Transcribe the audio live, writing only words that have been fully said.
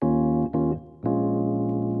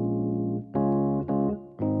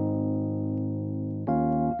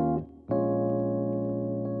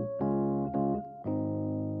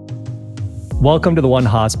Welcome to the One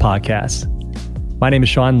Haas podcast. My name is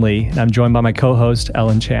Sean Lee, and I'm joined by my co-host,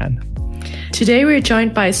 Ellen Chan. Today, we're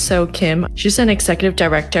joined by So Kim. She's an executive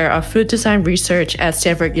director of food design research at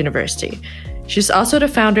Stanford University. She's also the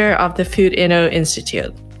founder of the Food Inno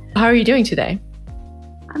Institute. How are you doing today?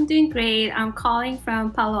 I'm doing great. I'm calling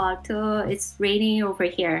from Palo Alto. It's raining over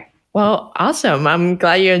here. Well, awesome. I'm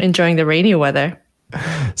glad you're enjoying the rainy weather.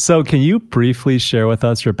 So can you briefly share with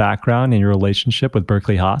us your background and your relationship with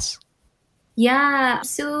Berkeley Haas? Yeah,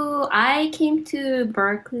 so I came to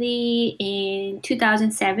Berkeley in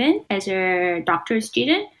 2007 as a doctoral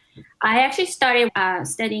student. I actually started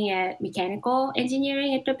studying at mechanical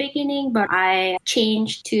engineering at the beginning, but I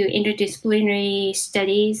changed to interdisciplinary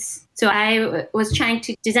studies. So I was trying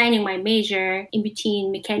to designing my major in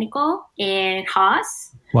between mechanical and Haas.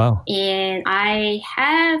 Wow. And I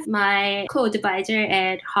have my co-advisor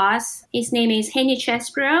at Haas. His name is Henry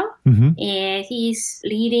Chesbrough, and he's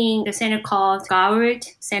leading the center called Goward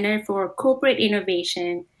Center for Corporate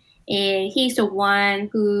Innovation. And he's the one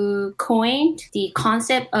who coined the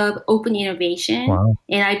concept of open innovation. Wow.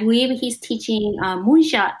 And I believe he's teaching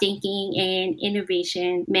moonshot thinking and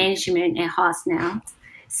innovation management at Haas now.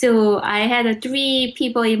 So I had three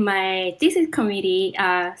people in my thesis committee,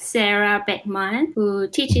 Sarah Beckman, who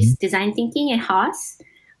teaches design thinking at Haas,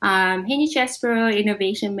 Henry Chesbrough,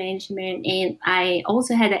 innovation management, and I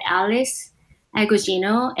also had Alice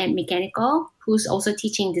Agogino at Mechanical, who's also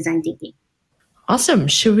teaching design thinking. Awesome.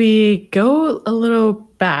 Should we go a little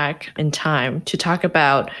back in time to talk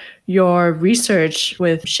about your research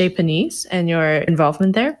with Chez Panisse and your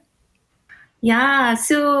involvement there? Yeah,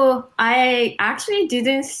 so I actually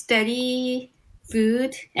didn't study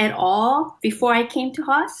food at all before I came to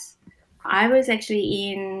Haas. I was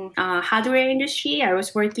actually in hardware industry. I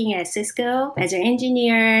was working at Cisco as an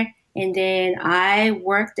engineer, and then I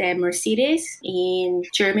worked at Mercedes in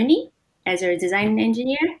Germany as a design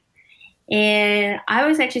engineer. And I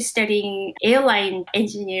was actually studying airline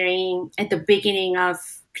engineering at the beginning of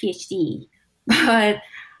PhD. But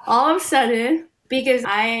all of a sudden, because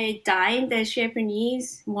I dined at Chez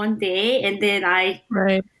Panisse one day, and then I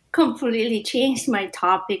completely changed my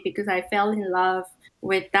topic because I fell in love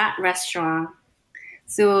with that restaurant.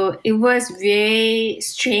 So it was a very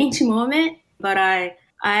strange moment, but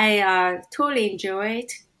I totally enjoyed.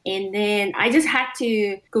 And then I just had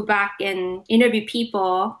to go back and interview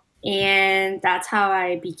people. And that's how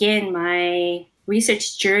I began my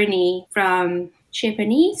research journey from Chez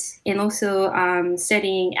Panisse and also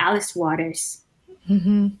studying Alice Waters.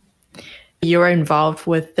 Mm-hmm. You were involved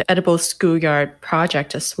with the Edible Schoolyard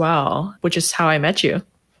project as well, which is how I met you.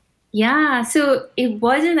 Yeah, so it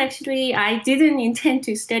wasn't actually, I didn't intend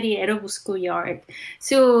to study Edible Schoolyard.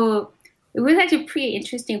 So it was actually pretty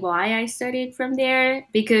interesting why I studied from there,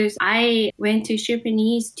 because I went to Chez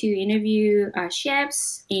Panisse to interview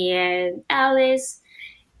chefs and Alice.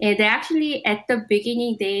 And they actually, at the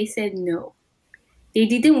beginning, they said no. They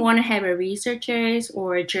didn't want to have a researchers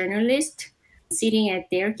or a journalist sitting at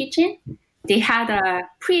their kitchen. They had a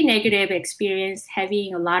pretty negative experience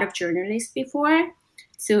having a lot of journalists before.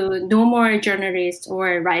 So no more journalists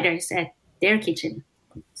or writers at their kitchen.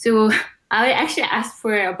 So I actually asked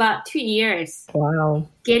for about 2 years. Wow.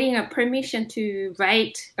 Getting a permission to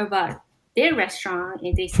write about their restaurant,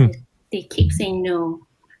 and they said they keep saying no.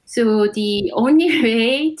 So the only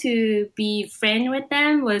way to be friend with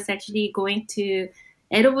them was actually going to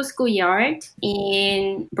Edible Schoolyard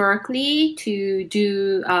in Berkeley to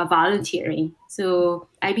do volunteering. So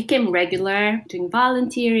I became regular doing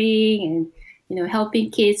volunteering and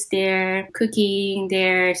helping kids there, cooking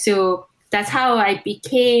there. So that's how I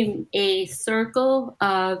became a circle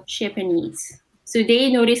of Chez Panisse. So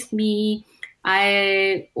they noticed me.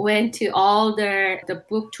 I went to all the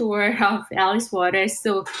book tour of Alice Waters.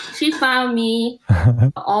 So she found me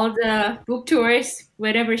all the book tours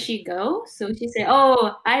wherever she goes. So she said,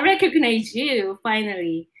 "Oh, I recognize you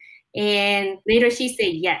finally." And later she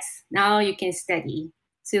said, "Yes, now you can study."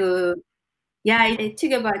 So yeah, it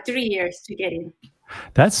took about 3 years to get in.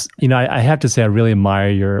 That's, I have to say, I really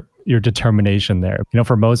admire your determination there.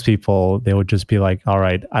 For most people, they would just be like, all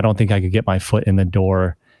right, I don't think I could get my foot in the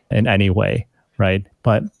door in any way, right?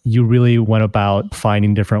 But you really went about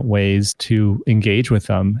finding different ways to engage with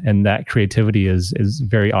them. And that creativity is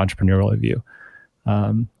very entrepreneurial of you.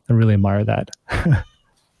 I really admire that.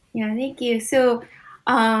 Yeah, thank you. So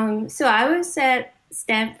I was at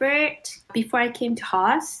Stanford before I came to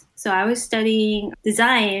Haas. So I was studying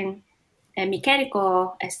design and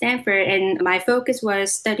mechanical at Stanford, and my focus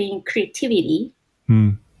was studying creativity.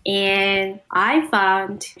 And I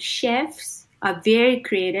found chefs are very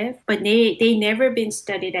creative, but they never been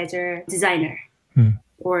studied as a designer.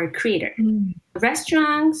 or creator.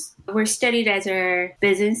 Restaurants were studied as a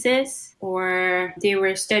businesses, or they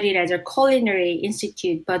were studied as a culinary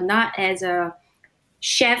institute, but not as a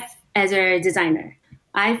chef, as a designer.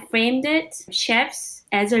 I framed it chefs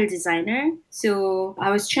as a designer. So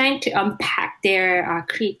I was trying to unpack their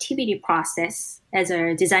creativity process as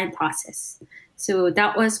a design process. So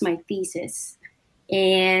that was my thesis.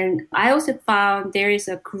 And I also found there is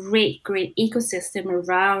a great ecosystem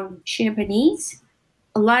around Japanese.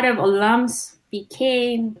 A lot of alums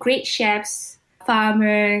became great chefs,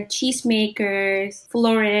 farmers, cheesemakers,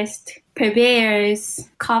 florists, purveyors,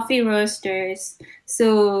 coffee roasters.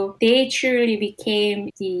 So they truly became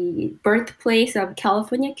the birthplace of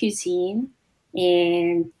California cuisine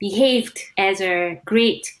and behaved as a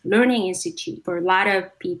great learning institute for a lot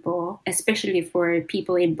of people, especially for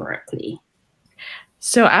people in Berkeley.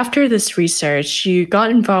 So after this research, you got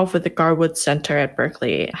involved with the Garwood Center at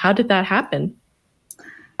Berkeley. How did that happen?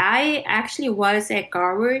 I actually was at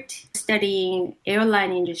Garwood studying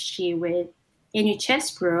airline industry with Anu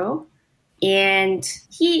Chesbrough, and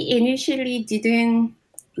he initially didn't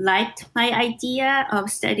like my idea of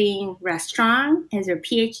studying restaurant as a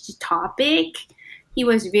PhD topic. He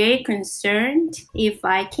was very concerned if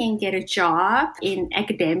I can get a job in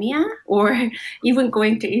academia or even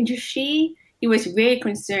going to industry. He was very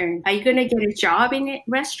concerned. Are you going to get a job in a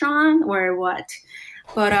restaurant or what?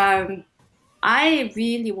 But I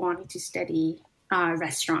really wanted to study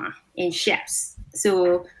restaurant and chefs.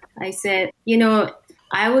 So I said,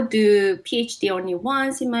 I would do PhD only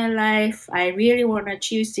once in my life. I really want to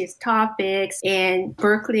choose these topics. And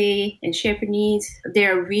Berkeley and Japanese,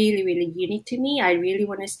 they're really, really unique to me. I really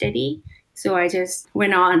want to study. So I just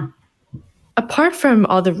went on. Apart from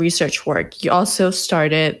all the research work, you also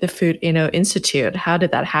started the Food Institute. How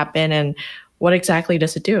did that happen, and what exactly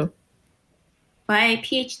does it do? My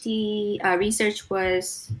PhD research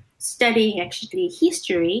was studying actually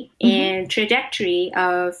history and trajectory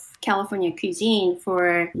of California cuisine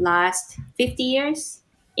for last 50 years.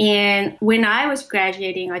 And when I was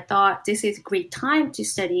graduating, I thought this is a great time to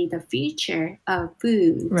study the future of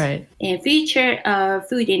food and future of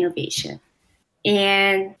food innovation.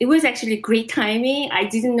 And it was actually great timing. I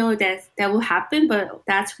didn't know that will happen, but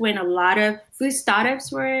that's when a lot of food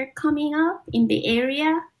startups were coming up in the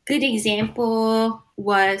area. Good example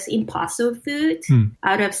was Impossible Food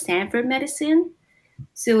out of Stanford Medicine.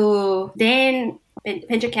 So then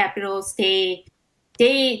venture capitals, they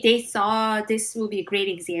saw this will be a great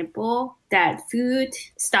example that food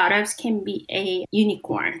startups can be a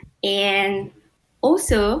unicorn. And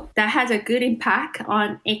also, that has a good impact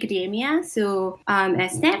on academia. So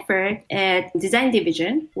at Stanford, at Design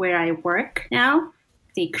Division, where I work now,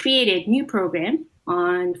 they created new program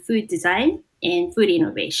on food design and food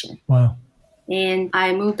innovation. Wow. And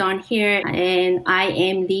I moved on here and I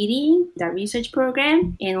am leading the research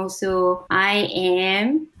program. And also I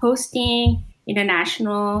am hosting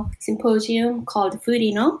international symposium called Food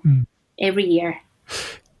Inno every year.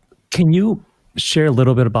 Can you share a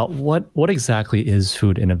little bit about what exactly is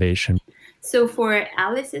food innovation? So for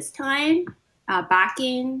Alice's time, back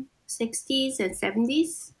in 60s and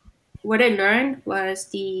 70s, what I learned was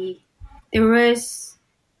there was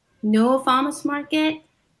no farmers market,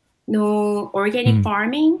 no organic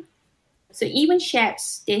farming. So even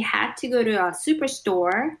chefs, they had to go to a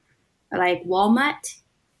superstore like Walmart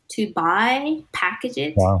to buy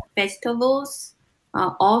packaged vegetables,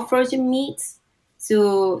 all frozen meats.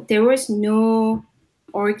 So there was no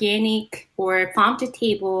organic or farm to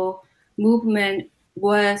table movement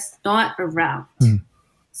was not around.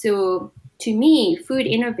 So to me, food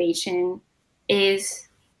innovation is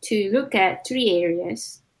to look at three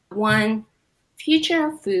areas. One, future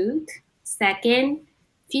of food. Second,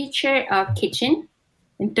 future of kitchen.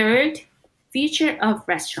 And third, future of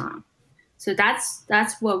restaurant. So that's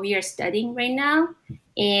what we are studying right now.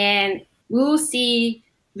 And we will see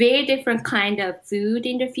very different kind of food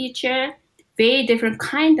in the future, very different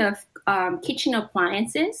kind of kitchen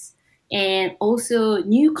appliances, and also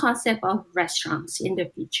new concept of restaurants in the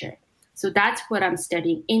future. So that's what I'm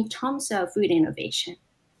studying in terms of food innovation.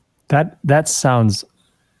 That sounds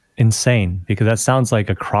insane, because that sounds like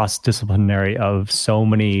a cross-disciplinary of so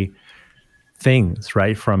many things,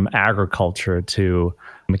 right? From agriculture to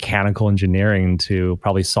mechanical engineering to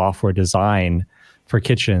probably software design for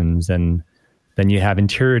kitchens, and then you have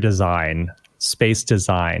interior design, space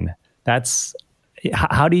design.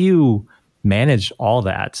 How do you manage all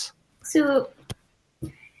that? So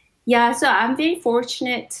I'm very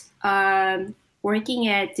fortunate working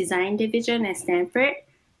at Design Division at Stanford.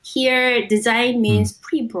 Here, design means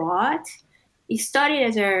pretty broad. It started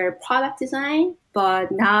as a product design,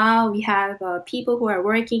 But now we have people who are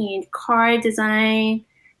working in car design,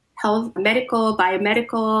 health, medical,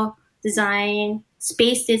 biomedical design,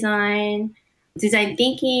 space design, design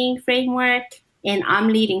thinking framework, and I'm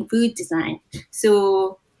leading food design.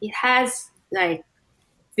 So it has like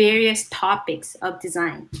various topics of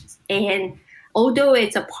design. And although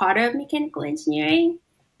it's a part of mechanical engineering,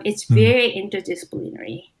 it's very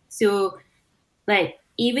interdisciplinary. So like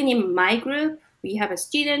even in my group, we have a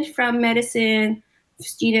student from medicine,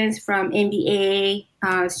 students from MBA,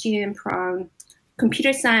 student from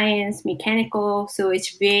computer science, mechanical. So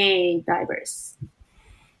it's very diverse.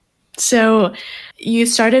 So you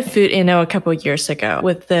started Food Inno a couple of years ago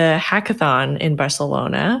with the hackathon in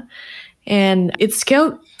Barcelona, and it's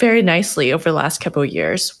scaled very nicely over the last couple of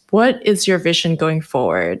years. What is your vision going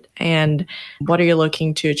forward, and what are you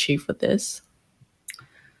looking to achieve with this?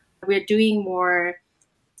 We're doing more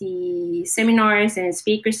the seminars and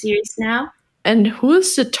speaker series now. And who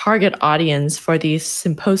is the target audience for these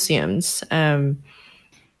symposiums?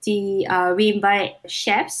 We invite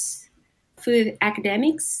chefs, food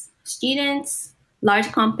academics, students,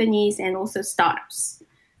 large companies, and also startups.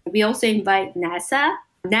 We also invite NASA.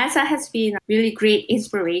 NASA has been a really great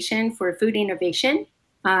inspiration for food innovation,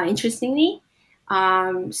 interestingly.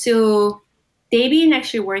 So they've been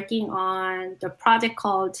actually working on the project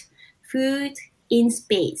called Food in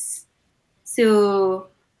Space. So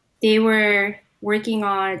they were working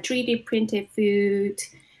on 3D printed food,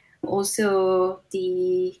 also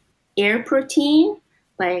the air protein,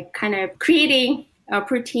 like kind of creating a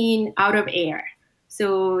protein out of air.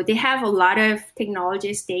 So they have a lot of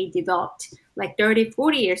technologies they developed like 30,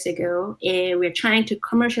 40 years ago, and we're trying to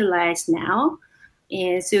commercialize now.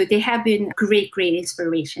 And so they have been great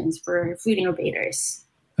inspirations for food innovators.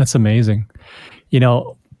 That's amazing.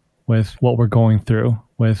 With what we're going through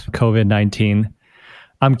with COVID-19,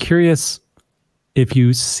 I'm curious if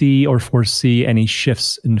you see or foresee any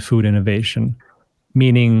shifts in food innovation,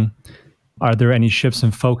 meaning are there any shifts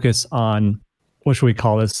in focus on, what should we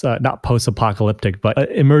call this, not post-apocalyptic, but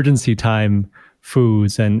emergency time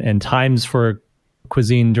foods and times for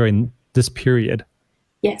cuisine during this period?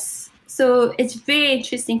 Yes. So it's very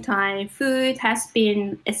interesting time. Food has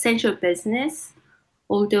been essential business,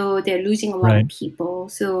 although they're losing a lot of people.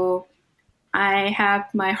 So I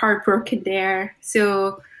have my heart broken there.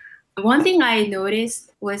 So one thing I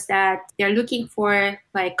noticed was that they're looking for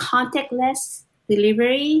like contactless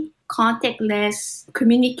delivery, contactless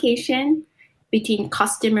communication between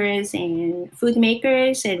customers and food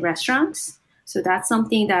makers and restaurants. So that's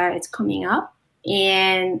something that is coming up.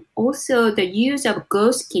 And also the use of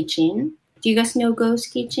ghost kitchen. Do you guys know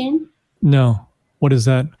ghost kitchen? No. What is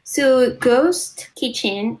that? So ghost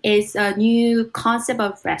kitchen is a new concept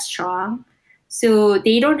of restaurant. So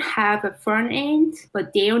they don't have a front end,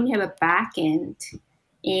 but they don't have a back end.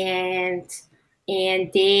 And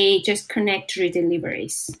they just connect through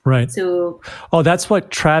deliveries. Right. So that's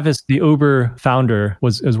what Travis, the Uber founder,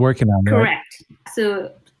 was working on. Correct. Right?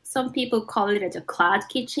 So some people call it as a cloud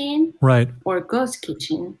kitchen, right, or ghost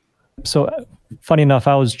kitchen. So funny enough,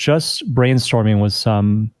 I was just brainstorming with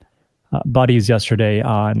some buddies yesterday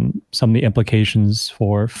on some of the implications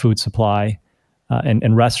for food supply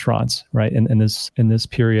and restaurants, right, in this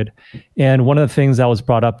period. And one of the things that was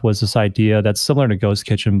brought up was this idea that's similar to ghost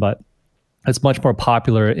kitchen, but it's much more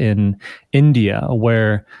popular in India,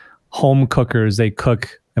 where home cookers, they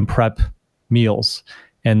cook and prep meals,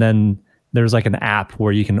 and then there's like an app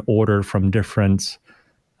where you can order from different,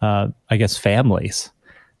 families.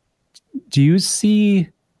 Do you see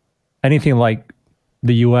anything like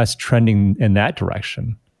the U.S. trending in that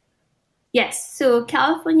direction? Yes. So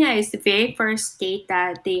California is the very first state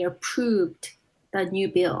that they approved the new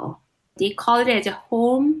bill. They call it as a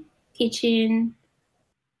home kitchen.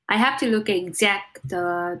 I have to look at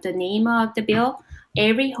the name of the bill.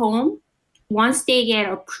 Every home, once they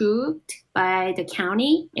get approved by the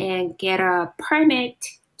county and get a permit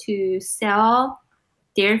to sell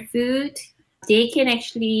their food, they can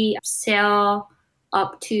actually sell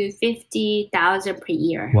up to $50,000 per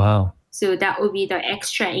year. Wow. So that would be the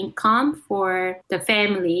extra income for the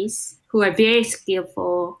families who are very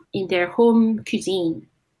skillful in their home cuisine.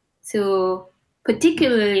 So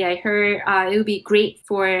particularly, I heard it would be great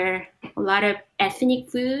for a lot of ethnic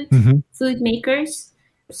food makers.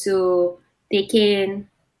 So they can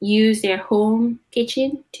use their home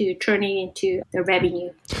kitchen to turn it into the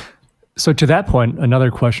revenue. So to that point,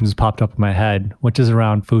 another question has popped up in my head, which is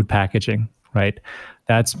around food packaging, right?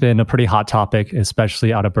 That's been a pretty hot topic,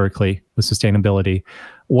 especially out of Berkeley with sustainability.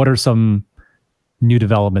 What are some new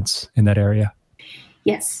developments in that area?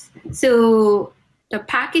 Yes. So the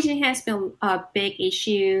packaging has been a big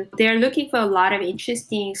issue. They're looking for a lot of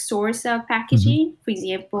interesting source of packaging. For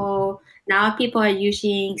example, now people are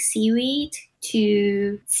using seaweed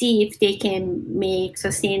to see if they can make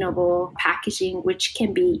sustainable packaging, which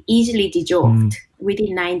can be easily dissolved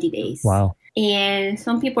within 90 days. Wow. And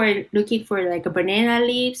some people are looking for like a banana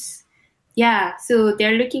leaves. Yeah, so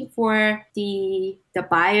they're looking for the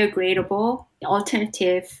biodegradable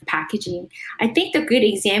alternative packaging. I think the good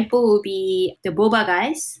example will be the Boba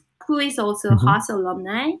guys, who is also Haas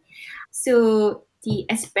alumni. So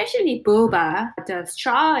especially Boba, the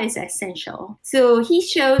straw is essential. So he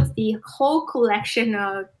showed the whole collection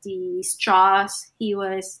of the straws he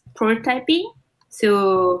was prototyping.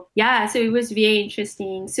 So yeah, so it was very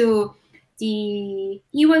interesting. So he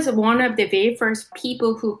was one of the very first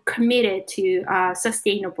people who committed to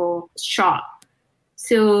sustainable straw.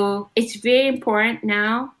 So it's very important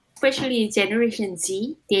now, especially Generation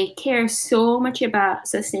Z. They care so much about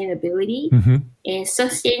sustainability. And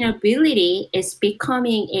sustainability is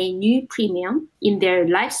becoming a new premium in their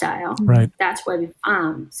lifestyle. Right. That's what we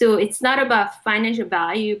found. So it's not about financial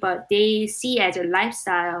value, but they see it as a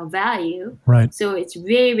lifestyle value. Right. So it's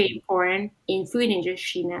very, very important in food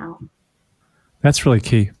industry now. That's really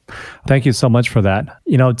key. Thank you so much for that.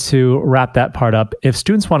 To wrap that part up, if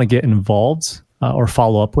students want to get involved or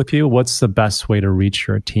follow up with you, what's the best way to reach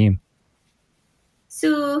your team?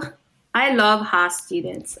 So I love Haas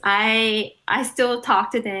students. I still talk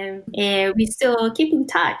to them and we still keep in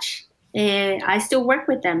touch. And I still work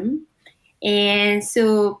with them. And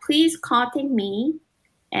so please contact me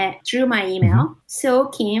through my email,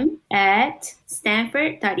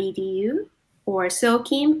 sokim@stanford.edu. or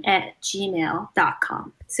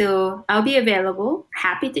sokim@gmail.com. So I'll be available.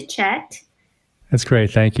 Happy to chat. That's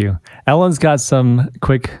great. Thank you. Ellen's got some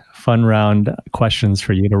quick fun round questions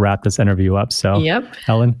for you to wrap this interview up. So,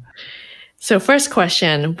 Ellen. So first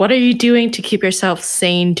question, what are you doing to keep yourself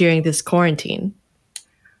sane during this quarantine?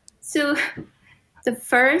 So the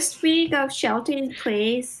first week of shelter in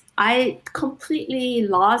place, I completely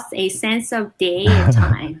lost a sense of day and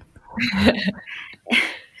time.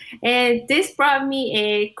 And this brought me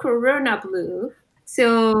a Corona blue.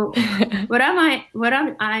 So what I'm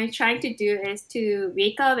trying to do is to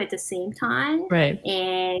wake up at the same time,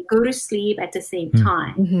 and go to sleep at the same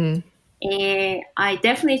time. And I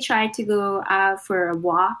definitely try to go out for a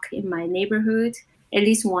walk in my neighborhood at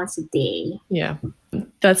least once a day. Yeah,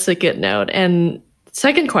 that's a good note. And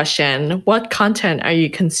second question, what content are you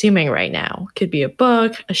consuming right now? Could be a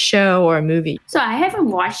book, a show, or a movie. So I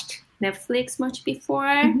haven't watched Netflix much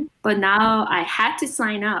before, but now I had to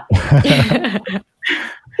sign up.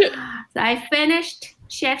 So I finished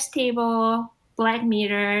Chef's Table, Black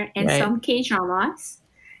Mirror, and some K-dramas.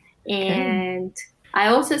 And I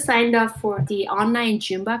also signed up for the online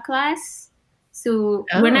Zumba class. So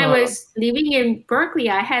when I was living in Berkeley,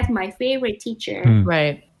 I had my favorite teacher.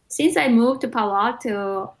 Right. Since I moved to Palo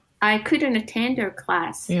Alto, I couldn't attend her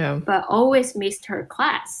class, but always missed her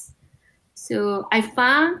class. So I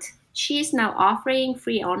found she's now offering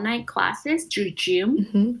free online classes through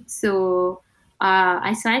Zoom. So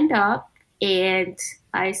I signed up and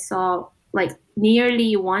I saw like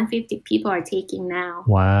nearly 150 people are taking now.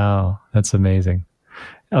 Wow, that's amazing.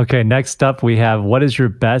 Okay, next up we have, what is your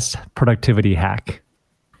best productivity hack?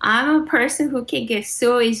 I'm a person who can get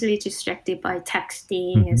so easily distracted by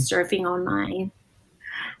texting and surfing online.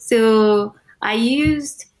 So I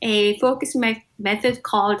used a focus method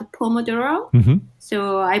called Pomodoro.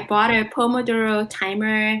 So I bought a Pomodoro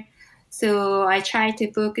timer. So I tried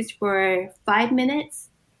to focus for 5 minutes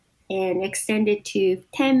and extend it to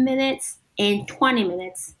 10 minutes and 20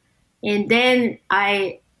 minutes. And then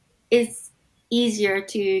it's easier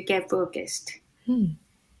to get focused.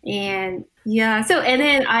 And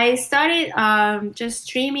then I started just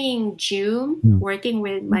streaming Zoom, working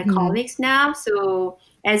with my colleagues now. So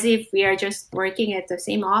as if we are just working at the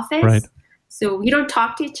same office. Right. So we don't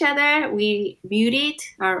talk to each other. We muted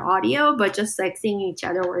our audio, but just like seeing each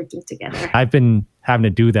other working together. I've been having to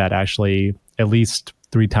do that actually at least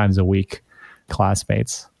 3 times a week,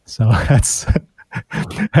 classmates. So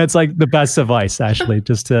that's like the best advice, actually,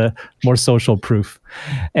 just more social proof.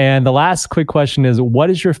 And the last quick question is,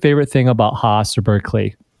 what is your favorite thing about Haas or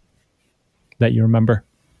Berkeley that you remember?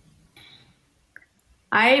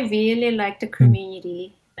 I really like the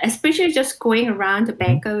community, especially just going around the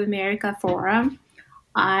Bank of America Forum.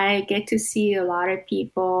 I get to see a lot of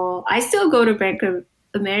people. I still go to Bank of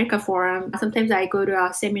America Forum. Sometimes I go to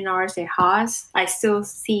our seminars at Haas. I still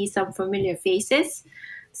see some familiar faces.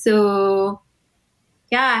 So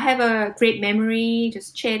yeah, I have a great memory,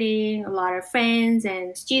 just chatting, a lot of friends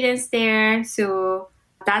and students there. So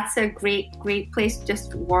That's a great place to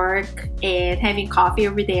just work and having coffee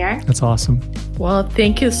over there. That's awesome. Well,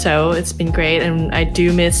 thank you so. It's been great. And I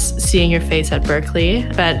do miss seeing your face at Berkeley.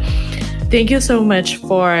 But thank you so much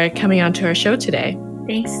for coming on to our show today.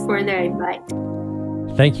 Thanks for the invite.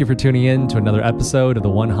 Thank you for tuning in to another episode of the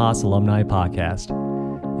One Haas Alumni Podcast.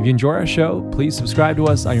 If you enjoy our show, please subscribe to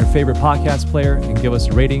us on your favorite podcast player and give us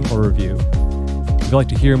a rating or review. If you'd like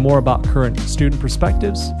to hear more about current student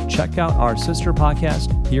perspectives, check out our sister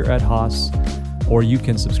podcast here at Haas, or you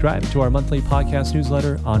can subscribe to our monthly podcast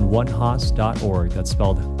newsletter on onehaas.org. That's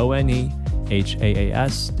spelled ONEHAAS.org.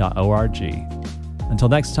 Until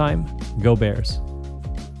next time, go Bears.